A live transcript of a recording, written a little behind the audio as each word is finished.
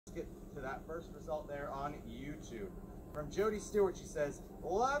to that first result there on YouTube. From Jody Stewart, she says,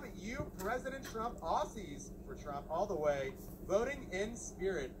 love you, President Trump. Aussies for Trump all the way, voting in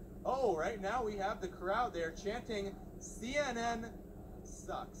spirit. Oh, right now we have the crowd there chanting, CNN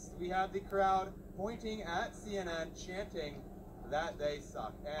sucks. We have the crowd pointing at CNN, chanting that they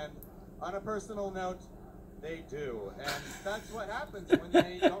suck. And on a personal note, they do. And that's what happens when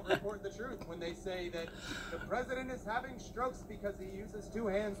they don't report the truth. When they say that the president is having strokes because he uses two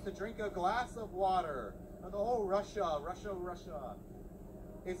hands to drink a glass of water. And the whole Russia.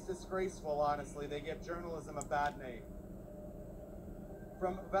 It's disgraceful, honestly. They give journalism a bad name.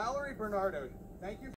 From Valerie Bernardo, thank you.